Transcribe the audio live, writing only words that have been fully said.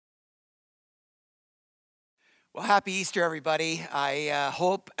Well, happy Easter, everybody. I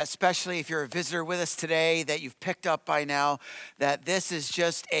hope, especially if you're a visitor with us today, that you've picked up by now that this is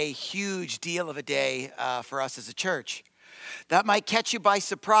just a huge deal of a day for us as a church. That might catch you by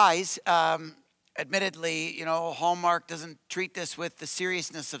surprise. Admittedly, Hallmark doesn't treat this with the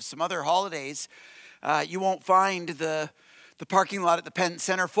seriousness of some other holidays. You won't find the parking lot at the Penn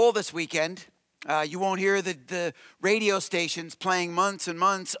Center full this weekend. You won't hear the radio stations playing months and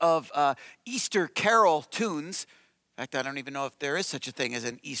months of Easter carol tunes. In fact, I don't even know if there is such a thing as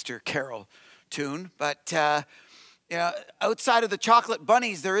an Easter carol tune. But outside of the chocolate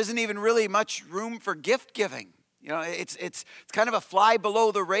bunnies, there isn't even really much room for gift giving. It's kind of a fly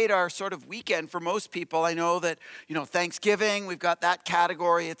below the radar sort of weekend for most people. I know that, Thanksgiving, we've got that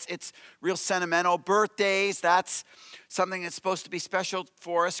category. It's real sentimental. Birthdays, that's something that's supposed to be special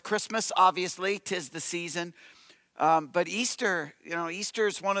for us. Christmas, obviously, 'tis the season. But Easter, Easter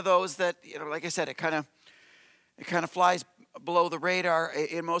is one of those that, like I said, it kind of flies below the radar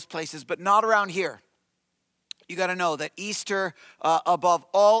in most places, but not around here. You got to know that Easter, above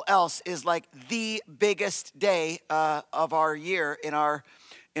all else, is like the biggest day of our year in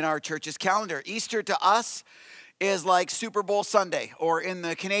our church's calendar. Easter to us is like Super Bowl Sunday, or in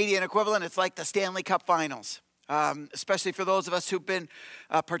the Canadian equivalent, it's like the Stanley Cup Finals. Especially for those of us who've been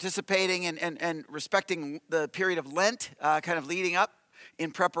participating and respecting the period of Lent, kind of leading up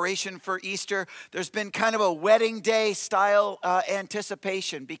in preparation for Easter. There's been kind of a wedding day style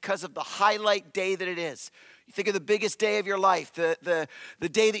anticipation because of the highlight day that it is. You think of the biggest day of your life, the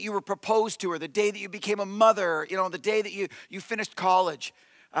day that you were proposed to, or the day that you became a mother, the day that you finished college.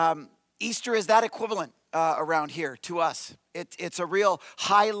 Easter is that equivalent around here to us. It's a real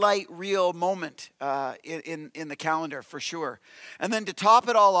highlight reel moment in the calendar for sure. And then to top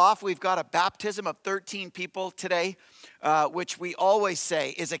it all off, we've got a baptism of 13 people today, which we always say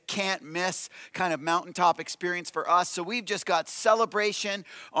is a can't miss kind of mountaintop experience for us. So we've just got celebration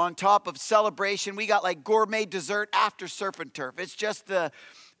on top of celebration. We got like gourmet dessert after surf and turf. It's just the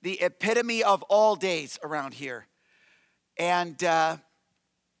epitome of all days around here. And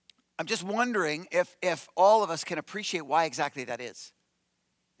I'm just wondering if all of us can appreciate why exactly that is.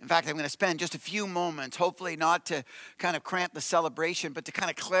 In fact, I'm going to spend just a few moments, hopefully not to kind of cramp the celebration, but to kind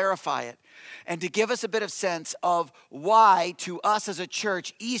of clarify it and to give us a bit of sense of why, to us as a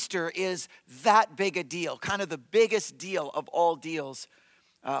church, Easter is that big a deal, kind of the biggest deal of all deals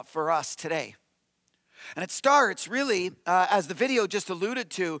for us today. And it starts really, as the video just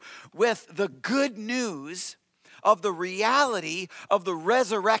alluded to, with the good news of the reality of the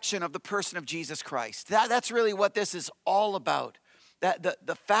resurrection of the person of Jesus Christ. That's really what this is all about. That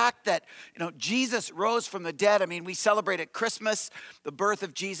the fact that Jesus rose from the dead. I mean, we celebrate at Christmas the birth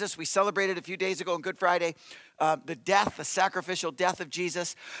of Jesus. We celebrated a few days ago on Good Friday the sacrificial death of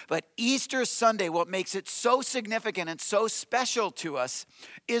Jesus. But Easter Sunday, what makes it so significant and so special to us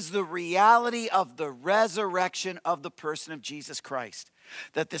is the reality of the resurrection of the person of Jesus Christ.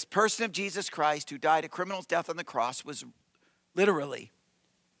 That this person of Jesus Christ, who died a criminal's death on the cross, was literally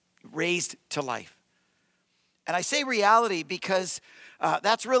raised to life. And I say reality because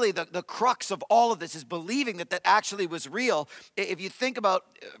that's really the crux of all of this, is believing that actually was real. If you think about,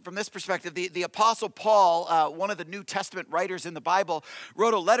 from this perspective, the Apostle Paul, one of the New Testament writers in the Bible,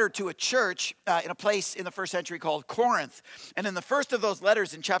 wrote a letter to a church in a place in the first century called Corinth. And in the first of those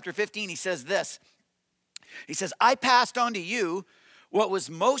letters, in chapter 15, he says this. He says, "I passed on to you what was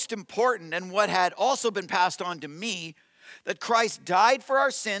most important and what had also been passed on to me, that Christ died for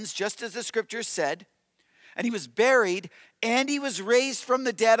our sins, just as the scriptures said, and he was buried, and he was raised from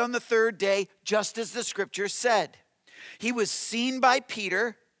the dead on the third day, just as the scriptures said. He was seen by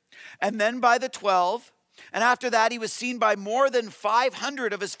Peter, and then by the 12, and after that he was seen by more than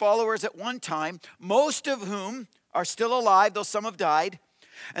 500 of his followers at one time, most of whom are still alive, though some have died.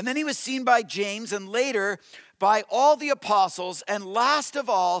 And then he was seen by James, and later by all the apostles, and last of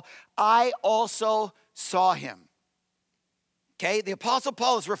all, I also saw him." Okay, the Apostle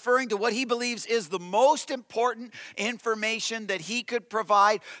Paul is referring to what he believes is the most important information that he could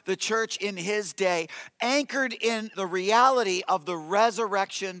provide the church in his day, anchored in the reality of the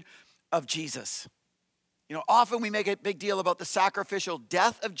resurrection of Jesus. Often we make a big deal about the sacrificial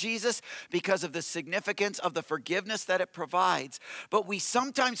death of Jesus because of the significance of the forgiveness that it provides. But we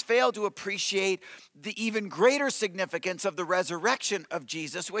sometimes fail to appreciate the even greater significance of the resurrection of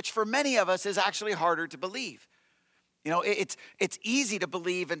Jesus, which for many of us is actually harder to believe. It's easy to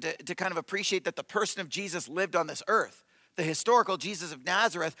believe and to kind of appreciate that the person of Jesus lived on this earth. The historical Jesus of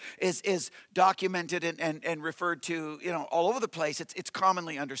Nazareth is documented and referred to, all over the place. It's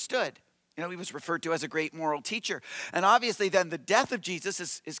commonly understood. He was referred to as a great moral teacher. And obviously then the death of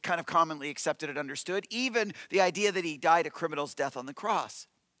Jesus is kind of commonly accepted and understood, even the idea that he died a criminal's death on the cross.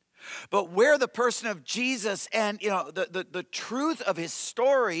 But where the person of Jesus and the truth of his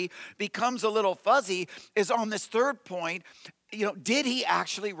story becomes a little fuzzy is on this third point. Did he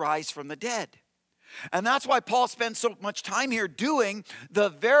actually rise from the dead? And that's why Paul spends so much time here doing the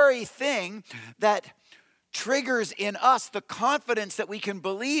very thing that triggers in us the confidence that we can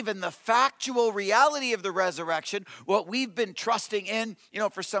believe in the factual reality of the resurrection, what we've been trusting in,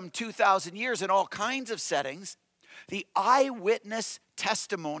 for some 2,000 years in all kinds of settings, the eyewitness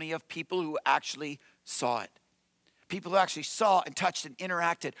testimony of people who actually saw it. People who actually saw and touched and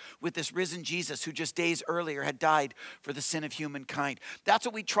interacted with this risen Jesus who just days earlier had died for the sin of humankind. That's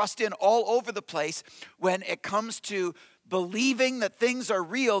what we trust in all over the place when it comes to believing that things are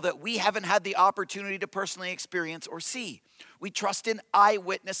real that we haven't had the opportunity to personally experience or see. We trust in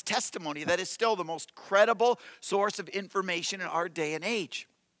eyewitness testimony. That is still the most credible source of information in our day and age.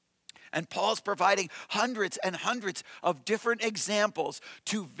 And Paul's providing hundreds and hundreds of different examples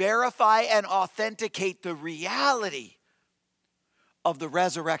to verify and authenticate the reality of the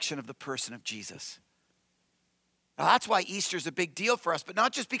resurrection of the person of Jesus. Now, that's why Easter is a big deal for us, but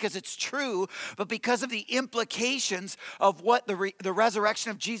not just because it's true, but because of the implications of what the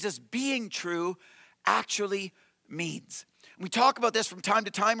resurrection of Jesus being true actually means. We talk about this from time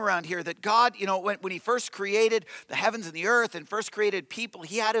to time around here, that God, when he first created the heavens and the earth and first created people,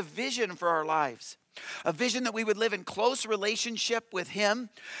 he had a vision for our lives. A vision that we would live in close relationship with him.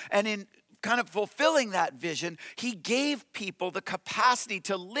 And in kind of fulfilling that vision, he gave people the capacity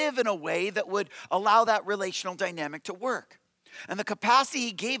to live in a way that would allow that relational dynamic to work. And the capacity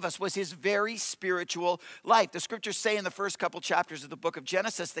he gave us was his very spiritual life. The scriptures say in the first couple chapters of the book of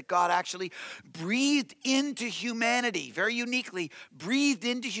Genesis that God actually breathed into humanity, very uniquely breathed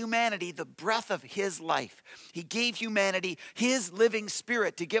into humanity the breath of his life. He gave humanity his living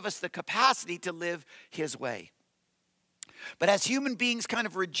spirit to give us the capacity to live his way. But as human beings kind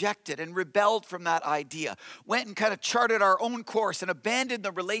of rejected and rebelled from that idea, went and kind of charted our own course and abandoned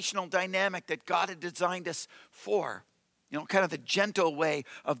the relational dynamic that God had designed us for, kind of the gentle way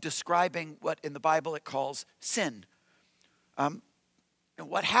of describing what in the Bible it calls sin. And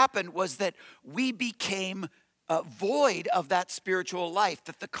what happened was that we became void of that spiritual life,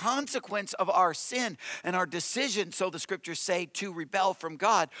 that the consequence of our sin and our decision, so the scriptures say, to rebel from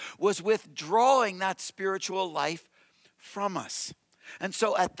God, was withdrawing that spiritual life from us. And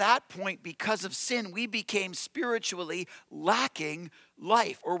so at that point, because of sin, we became spiritually lacking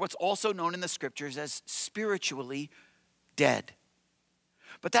life, or what's also known in the scriptures as spiritually dead.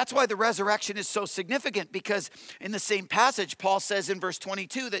 But that's why the resurrection is so significant, because in the same passage, Paul says in verse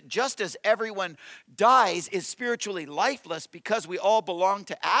 22 that just as everyone dies is spiritually lifeless because we all belong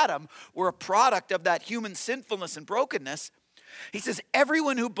to Adam, we're a product of that human sinfulness and brokenness. He says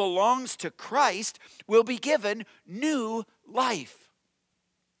everyone who belongs to Christ will be given new life.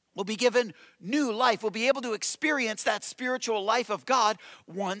 Will be given new life. Will be able to experience that spiritual life of God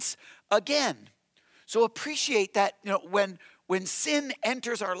once again. So appreciate that, when sin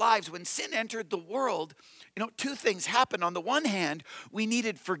enters our lives, when sin entered the world, two things happened. On the one hand, we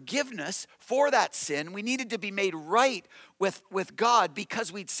needed forgiveness for that sin. We needed to be made right with God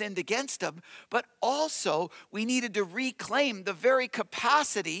because we'd sinned against him. But also, we needed to reclaim the very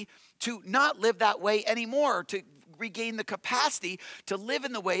capacity to not live that way anymore, to regain the capacity to live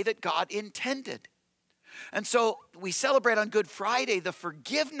in the way that God intended. And so we celebrate on Good Friday the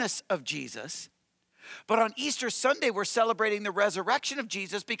forgiveness of Jesus. But on Easter Sunday, we're celebrating the resurrection of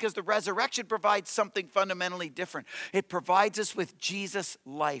Jesus because the resurrection provides something fundamentally different. It provides us with Jesus'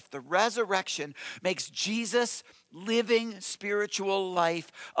 life. The resurrection makes Jesus' living spiritual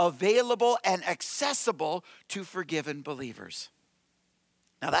life available and accessible to forgiven believers.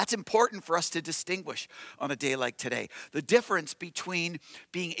 Now, that's important for us to distinguish on a day like today. The difference between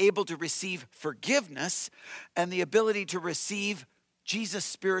being able to receive forgiveness and the ability to receive Jesus'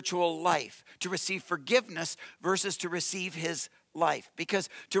 spiritual life, to receive forgiveness versus to receive his life. Because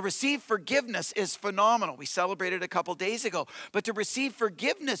to receive forgiveness is phenomenal. We celebrated a couple days ago. But to receive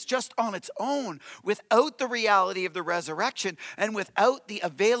forgiveness just on its own, without the reality of the resurrection and without the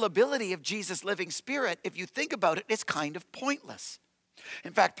availability of Jesus' living spirit, if you think about it, it's kind of pointless.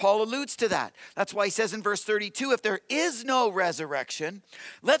 In fact, Paul alludes to that. That's why he says in verse 32, if there is no resurrection,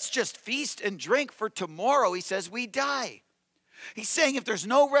 let's just feast and drink, for tomorrow, he says, we die. He's saying if there's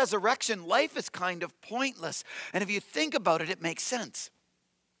no resurrection, life is kind of pointless. And if you think about it, it makes sense.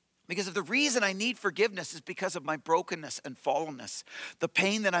 Because if the reason I need forgiveness is because of my brokenness and fallenness, the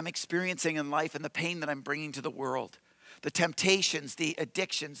pain that I'm experiencing in life and the pain that I'm bringing to the world, the temptations, the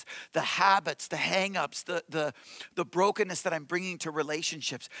addictions, the habits, the hang-ups, the brokenness that I'm bringing to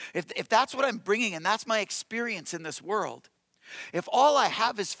relationships, if that's what I'm bringing and that's my experience in this world, if all I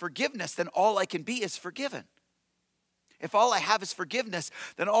have is forgiveness, then all I can be is forgiven. If all I have is forgiveness,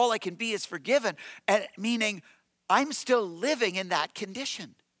 then all I can be is forgiven, and meaning I'm still living in that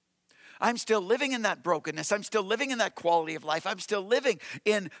condition. I'm still living in that brokenness. I'm still living in that quality of life. I'm still living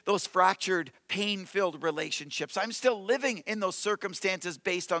in those fractured, pain-filled relationships. I'm still living in those circumstances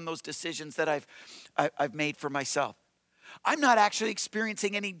based on those decisions that I've made for myself. I'm not actually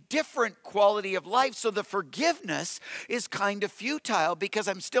experiencing any different quality of life, so the forgiveness is kind of futile because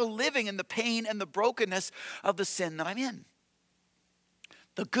I'm still living in the pain and the brokenness of the sin that I'm in.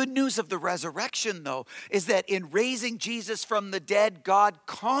 The good news of the resurrection, though, is that in raising Jesus from the dead, God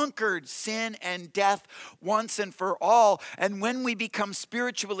conquered sin and death once and for all. And when we become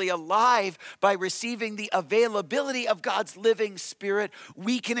spiritually alive by receiving the availability of God's living Spirit,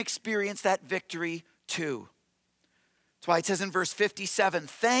 we can experience that victory too. That's why it says in verse 57,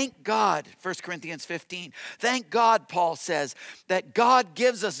 thank God, 1 Corinthians 15, thank God, Paul says, that God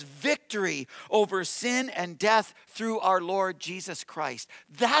gives us victory over sin and death through our Lord Jesus Christ.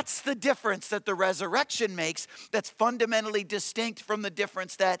 That's the difference that the resurrection makes that's fundamentally distinct from the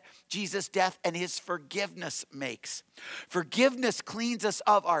difference that Jesus' death and his forgiveness makes. Forgiveness cleans us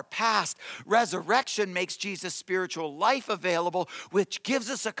of our past. Resurrection makes Jesus' spiritual life available, which gives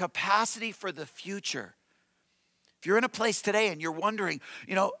us a capacity for the future. If you're in a place today and you're wondering,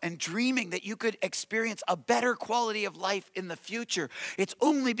 and dreaming that you could experience a better quality of life in the future, it's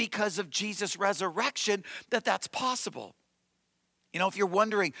only because of Jesus' resurrection that that's possible. If you're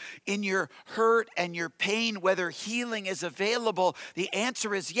wondering in your hurt and your pain whether healing is available, the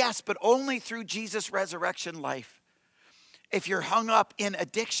answer is yes, but only through Jesus' resurrection life. If you're hung up in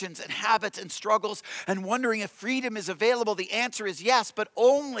addictions and habits and struggles and wondering if freedom is available, the answer is yes, but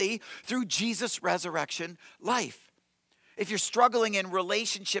only through Jesus' resurrection life. If you're struggling in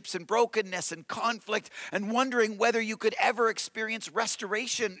relationships and brokenness and conflict and wondering whether you could ever experience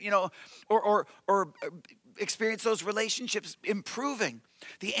restoration, or experience those relationships improving,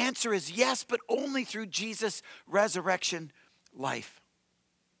 the answer is yes, but only through Jesus' resurrection life.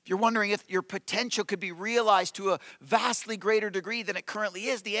 If you're wondering if your potential could be realized to a vastly greater degree than it currently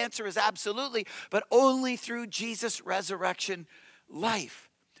is, the answer is absolutely, but only through Jesus' resurrection life.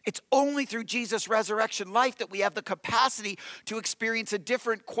 It's only through Jesus' resurrection life that we have the capacity to experience a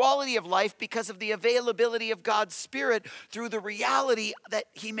different quality of life because of the availability of God's Spirit through the reality that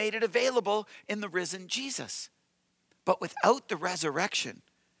he made it available in the risen Jesus. But without the resurrection,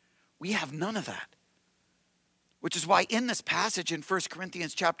 we have none of that. Which is why in this passage in 1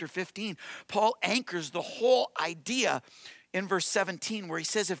 Corinthians chapter 15, Paul anchors the whole idea in verse 17 where he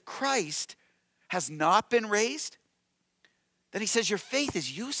says, if Christ has not been raised, then he says your faith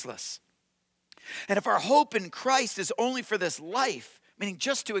is useless. And if our hope in Christ is only for this life, meaning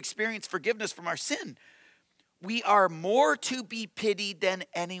just to experience forgiveness from our sin, we are more to be pitied than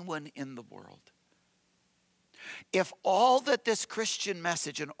anyone in the world. If all that this Christian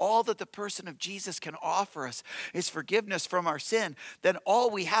message and all that the person of Jesus can offer us is forgiveness from our sin, then all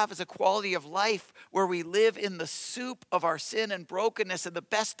we have is a quality of life where we live in the soup of our sin and brokenness, and the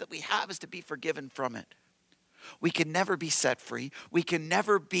best that we have is to be forgiven from it. We can never be set free. We can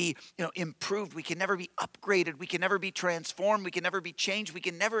never be, improved. We can never be upgraded. We can never be transformed. We can never be changed. We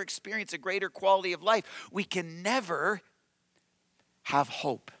can never experience a greater quality of life. We can never have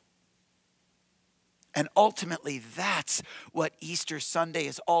hope. And ultimately, that's what Easter Sunday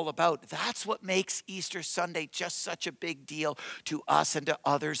is all about. That's what makes Easter Sunday just such a big deal to us and to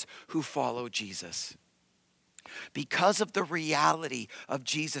others who follow Jesus. Because of the reality of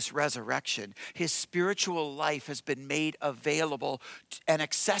Jesus' resurrection, his spiritual life has been made available and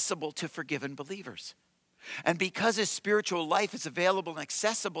accessible to forgiven believers. And because his spiritual life is available and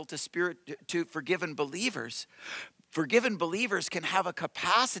accessible to forgiven believers can have a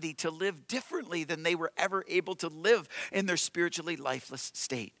capacity to live differently than they were ever able to live in their spiritually lifeless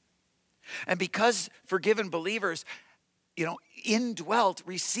state. And because forgiven believers indwelt,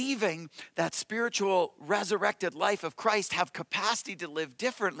 receiving that spiritual resurrected life of Christ, have capacity to live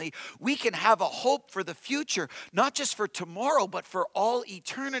differently, we can have a hope for the future, not just for tomorrow, but for all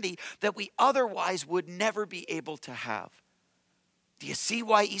eternity that we otherwise would never be able to have. Do you see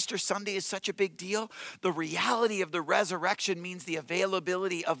why Easter Sunday is such a big deal? The reality of the resurrection means the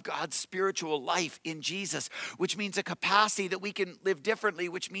availability of God's spiritual life in Jesus, which means a capacity that we can live differently,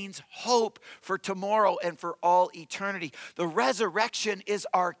 which means hope for tomorrow and for all eternity. The resurrection is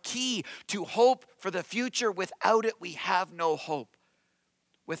our key to hope for the future. Without it, we have no hope.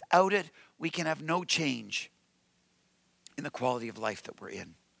 Without it, we can have no change. in the quality of life that we're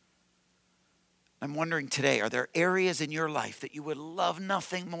in. I'm wondering today, are there areas in your life that you would love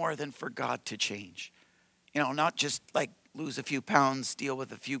nothing more than for God to change? Not just like lose a few pounds, deal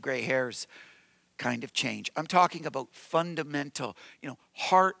with a few gray hairs kind of change. I'm talking about fundamental,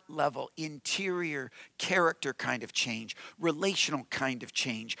 heart level, interior character kind of change, relational kind of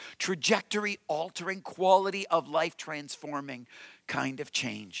change, trajectory altering, quality of life transforming kind of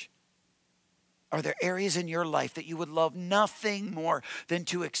change. Are there areas in your life that you would love nothing more than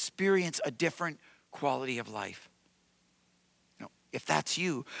to experience a different quality of life? If that's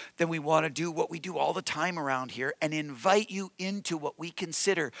you, then we want to do what we do all the time around here and invite you into what we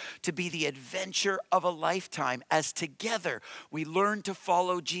consider to be the adventure of a lifetime as together we learn to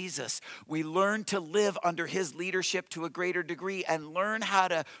follow Jesus. We learn to live under his leadership to a greater degree and learn how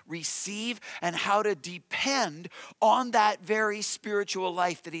to receive and how to depend on that very spiritual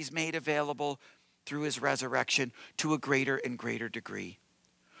life that he's made available through his resurrection to a greater and greater degree.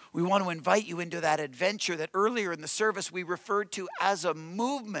 We want to invite you into that adventure that earlier in the service we referred to as a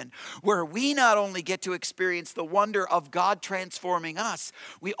movement where we not only get to experience the wonder of God transforming us,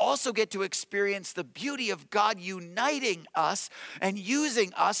 we also get to experience the beauty of God uniting us and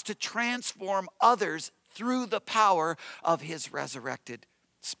using us to transform others through the power of his resurrected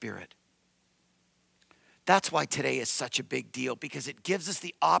Spirit. That's why today is such a big deal, because it gives us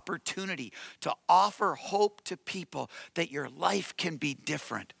the opportunity to offer hope to people that your life can be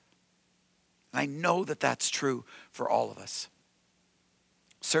different. And I know that that's true for all of us.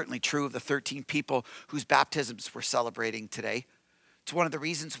 Certainly true of the 13 people whose baptisms we're celebrating today. It's one of the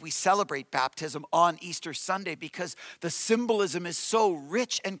reasons we celebrate baptism on Easter Sunday, because the symbolism is so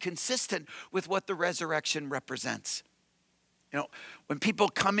rich and consistent with what the resurrection represents. When people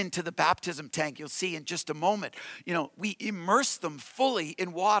come into the baptism tank, you'll see in just a moment, we immerse them fully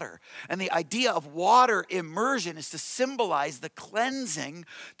in water. And the idea of water immersion is to symbolize the cleansing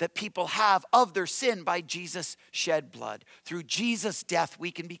that people have of their sin by Jesus' shed blood. Through Jesus' death,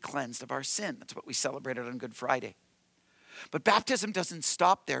 we can be cleansed of our sin. That's what we celebrated on Good Friday. But baptism doesn't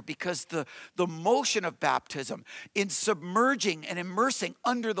stop there, because the motion of baptism in submerging and immersing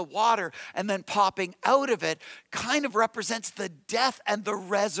under the water and then popping out of it kind of represents the death and the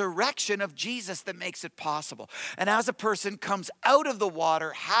resurrection of Jesus that makes it possible. And as a person comes out of the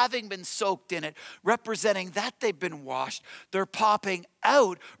water, having been soaked in it, representing that they've been washed, they're popping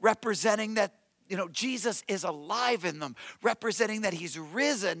out, representing that Jesus is alive in them, representing that he's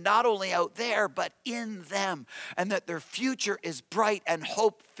risen not only out there, but in them, and that their future is bright and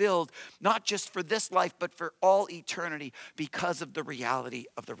hope-filled, not just for this life, but for all eternity because of the reality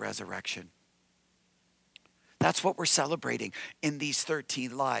of the resurrection. That's what we're celebrating in these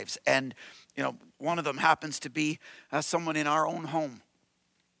 13 lives. And, one of them happens to be someone in our own home.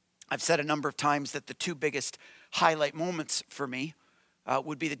 I've said a number of times that the two biggest highlight moments for me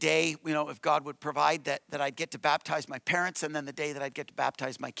would be the day, if God would provide that I'd get to baptize my parents, and then the day that I'd get to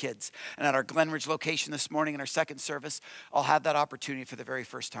baptize my kids. And at our Glenridge location this morning in our second service, I'll have that opportunity for the very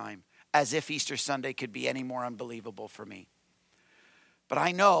first time, as if Easter Sunday could be any more unbelievable for me. But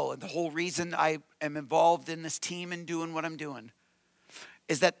I know, and the whole reason I am involved in this team and doing what I'm doing,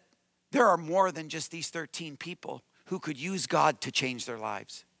 is that there are more than just these 13 people who could use God to change their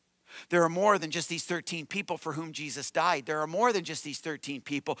lives. There are more than just these 13 people for whom Jesus died. There are more than just these 13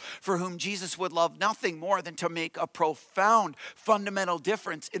 people for whom Jesus would love nothing more than to make a profound, fundamental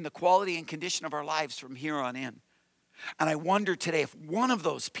difference in the quality and condition of our lives from here on in. And I wonder today if one of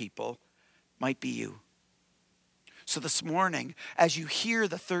those people might be you. So this morning, as you hear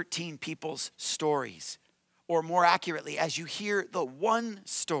the 13 people's stories, or more accurately, as you hear the one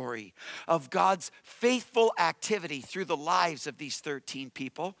story of God's faithful activity through the lives of these 13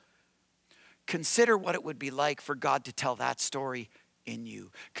 people, consider what it would be like for God to tell that story in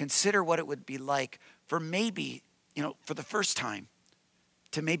you. Consider what it would be like for maybe, for the first time,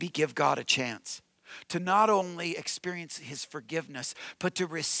 to maybe give God a chance. To not only experience his forgiveness, but to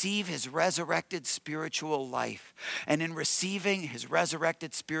receive his resurrected spiritual life. And in receiving his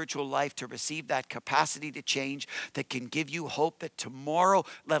resurrected spiritual life, to receive that capacity to change that can give you hope that tomorrow,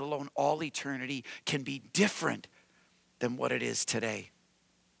 let alone all eternity, can be different than what it is today.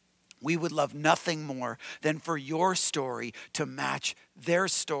 We would love nothing more than for your story to match their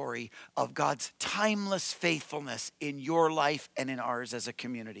story of God's timeless faithfulness in your life and in ours as a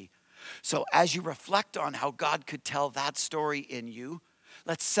community. So as you reflect on how God could tell that story in you,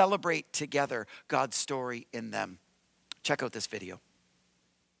 let's celebrate together God's story in them. Check out this video.